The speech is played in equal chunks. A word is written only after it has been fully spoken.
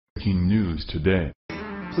breaking news today.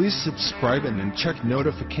 Please subscribe and check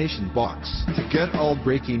notification box to get all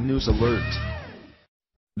breaking news alerts.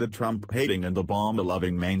 The Trump-hating and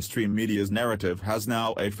Obama-loving mainstream media's narrative has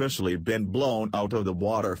now officially been blown out of the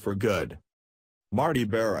water for good. Marty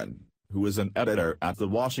Baron, who is an editor at The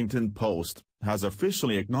Washington Post, has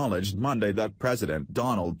officially acknowledged Monday that President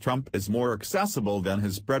Donald Trump is more accessible than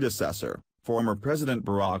his predecessor, former President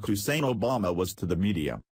Barack Hussein Obama, was to the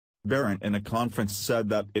media. Baron in a conference said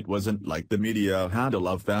that it wasn't like the media had a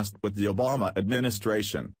love fest with the Obama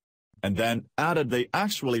administration. And then added they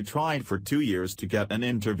actually tried for 2 years to get an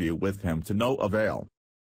interview with him to no avail.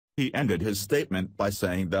 He ended his statement by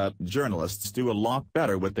saying that journalists do a lot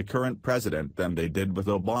better with the current president than they did with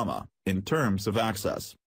Obama, in terms of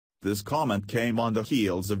access. This comment came on the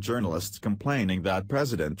heels of journalists complaining that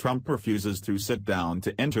President Trump refuses to sit down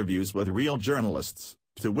to interviews with real journalists,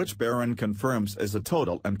 to which Baron confirms is a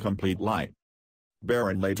total and complete lie.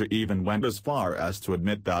 Baron later even went as far as to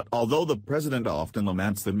admit that although the president often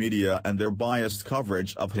laments the media and their biased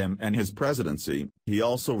coverage of him and his presidency, he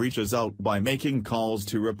also reaches out by making calls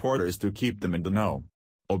to reporters to keep them in the know.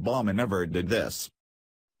 Obama never did this.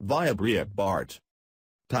 Via Breitbart.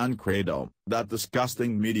 Tancredo, that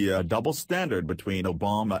disgusting media double standard between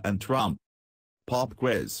Obama and Trump. Pop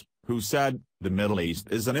Quiz, who said, the Middle East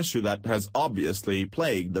is an issue that has obviously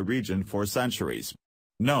plagued the region for centuries.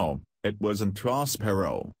 No, it wasn't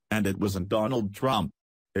Prospero, and it wasn't Donald Trump.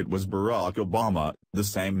 It was Barack Obama, the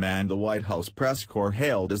same man the White House press corps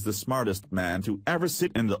hailed as the smartest man to ever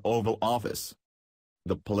sit in the Oval Office.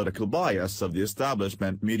 The political bias of the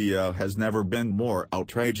establishment media has never been more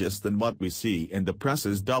outrageous than what we see in the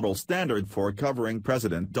press's double standard for covering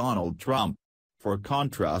President Donald Trump. For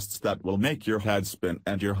contrasts that will make your head spin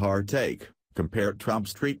and your heart ache, compare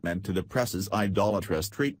Trump's treatment to the press's idolatrous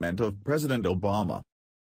treatment of President Obama.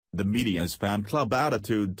 The media's fan club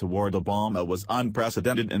attitude toward Obama was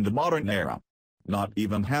unprecedented in the modern era. Not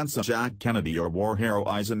even handsome Jack Kennedy or war hero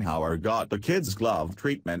Eisenhower got the kid's glove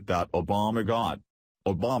treatment that Obama got.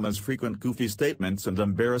 Obama's frequent goofy statements and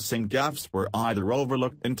embarrassing gaffes were either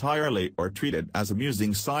overlooked entirely or treated as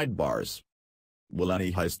amusing sidebars. Will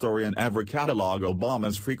any historian ever catalog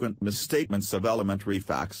Obama's frequent misstatements of elementary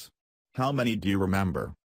facts? How many do you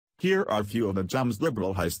remember? Here are a few of the gems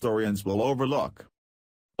liberal historians will overlook.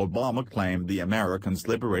 Obama claimed the Americans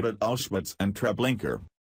liberated Auschwitz and Treblinka.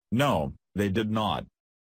 No, they did not.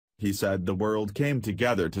 He said the world came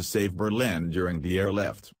together to save Berlin during the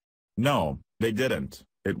airlift. No, they didn't.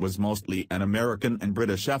 It was mostly an American and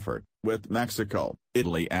British effort, with Mexico,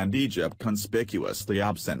 Italy and Egypt conspicuously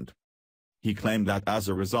absent. He claimed that as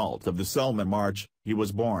a result of the Selma March, he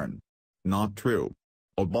was born. Not true.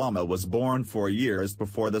 Obama was born 4 years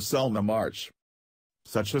before the Selma March.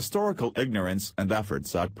 Such historical ignorance and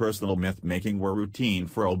efforts at personal myth-making were routine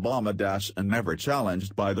for Obama and never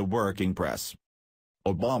challenged by the working press.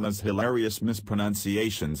 Obama's hilarious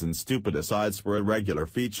mispronunciations and stupid asides were a regular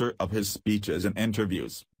feature of his speeches and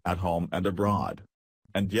interviews, at home and abroad.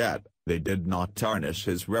 And yet, they did not tarnish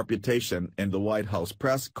his reputation in the White House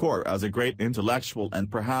press corps as a great intellectual and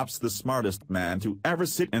perhaps the smartest man to ever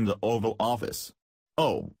sit in the Oval Office.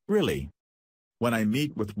 Oh, really? When I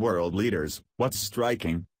meet with world leaders, what's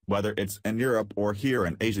striking, whether it's in Europe or here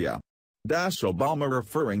in Asia? Obama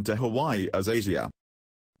referring to Hawaii as Asia.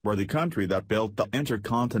 We're the country that built the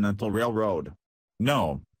Intercontinental Railroad.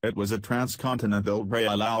 No, it was a transcontinental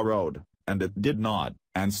railroad, and it did not,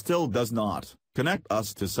 and still does not, connect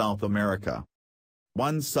us to South America.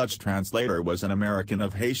 One such translator was an American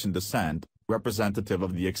of Haitian descent, representative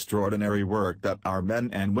of the extraordinary work that our men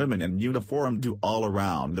and women in uniform do all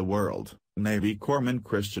around the world. Navy Corpsman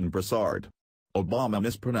Christian Brassard. Obama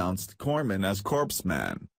mispronounced corpsman as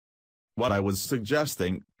corpsman. What I was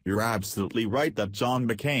suggesting, you're absolutely right that John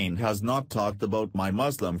McCain has not talked about my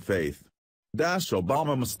Muslim faith.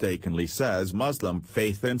 Obama mistakenly says Muslim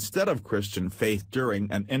faith instead of Christian faith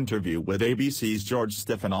during an interview with ABC's George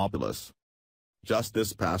Stephanopoulos. Just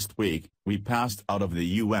this past week, we passed out of the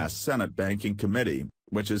U.S. Senate Banking Committee,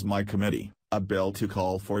 which is my committee, a bill to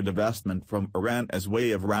call for divestment from Iran as way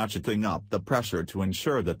of ratcheting up the pressure to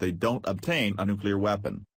ensure that they don't obtain a nuclear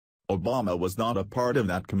weapon. Obama was not a part of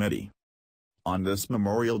that committee. On this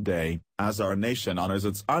Memorial Day, as our nation honors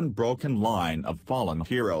its unbroken line of fallen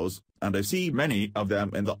heroes, and I see many of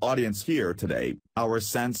them in the audience here today, our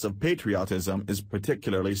sense of patriotism is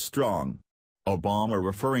particularly strong. Obama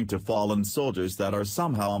referring to fallen soldiers that are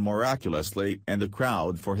somehow miraculously in the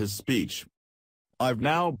crowd for his speech. I've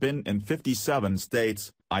now been in 57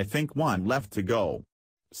 states, I think one left to go.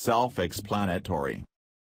 Self-explanatory.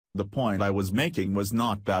 The point I was making was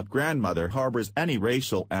not that grandmother harbors any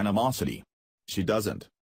racial animosity. She doesn't.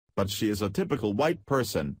 but she is a typical white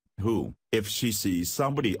person, who, if she sees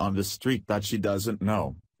somebody on the street that she doesn't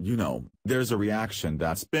know, there's a reaction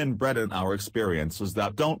that's been bred in our experiences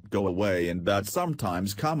that don't go away and that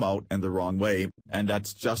sometimes come out in the wrong way, and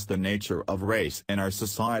that's just the nature of race in our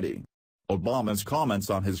society. Obama's comments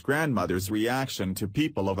on his grandmother's reaction to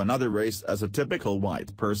people of another race as a typical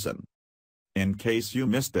white person. In case you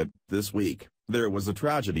missed it, this week, there was a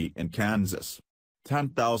tragedy in Kansas.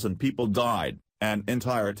 10,000 people died, an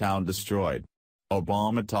entire town destroyed.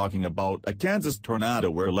 Obama talking about a Kansas tornado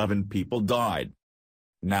where 11 people died.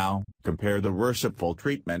 Now, compare the worshipful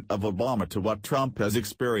treatment of Obama to what Trump has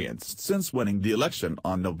experienced since winning the election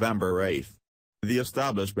on November 8. The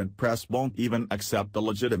establishment press won't even accept the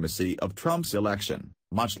legitimacy of Trump's election,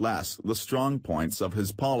 much less the strong points of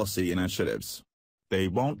his policy initiatives. They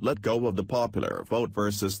won't let go of the popular vote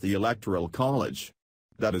versus the Electoral College.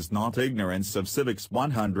 That is not ignorance of Civics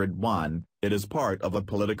 101, it is part of a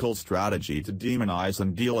political strategy to demonize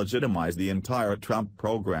and delegitimize the entire Trump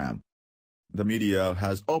program. The media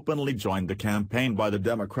has openly joined the campaign by the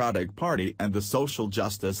Democratic Party and the social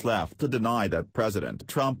justice left to deny that President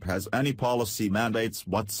Trump has any policy mandates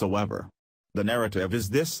whatsoever. The narrative is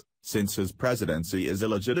this: since his presidency is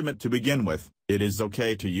illegitimate to begin with, it is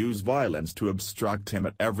okay to use violence to obstruct him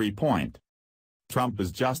at every point. Trump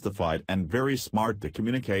is justified and very smart to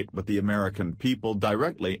communicate with the American people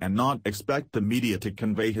directly and not expect the media to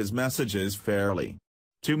convey his messages fairly.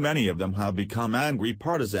 Too many of them have become angry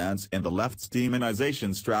partisans in the left's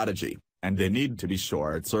demonization strategy, and they need to be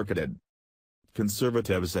short-circuited.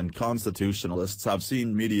 Conservatives and constitutionalists have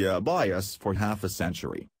seen media bias for half a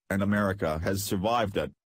century, and America has survived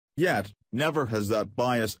it. Yet, never has that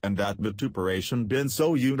bias and that vituperation been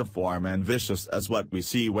so uniform and vicious as what we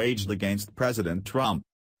see waged against President Trump.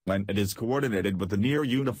 When it is coordinated with the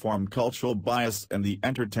near-uniform cultural bias in the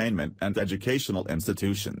entertainment and educational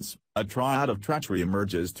institutions, a triad of treachery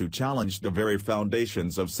emerges to challenge the very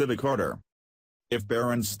foundations of civic order. If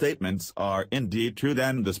Barron's statements are indeed true,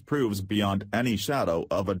 then this proves beyond any shadow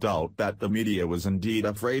of a doubt that the media was indeed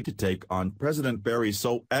afraid to take on President Barry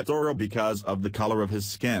so et al. Because of the color of his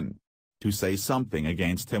skin. To say something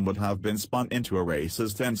against him would have been spun into a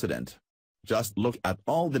racist incident. Just look at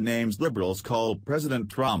all the names liberals call President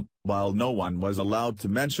Trump, while no one was allowed to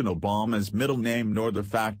mention Obama's middle name nor the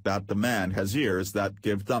fact that the man has ears that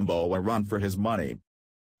give Dumbo a run for his money.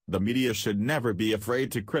 The media should never be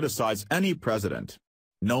afraid to criticize any president,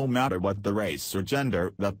 no matter what the race or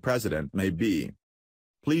gender that president may be.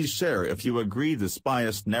 Please share if you agree this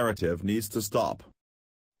biased narrative needs to stop.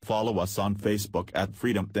 Follow us on Facebook at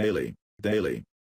Freedom Daily.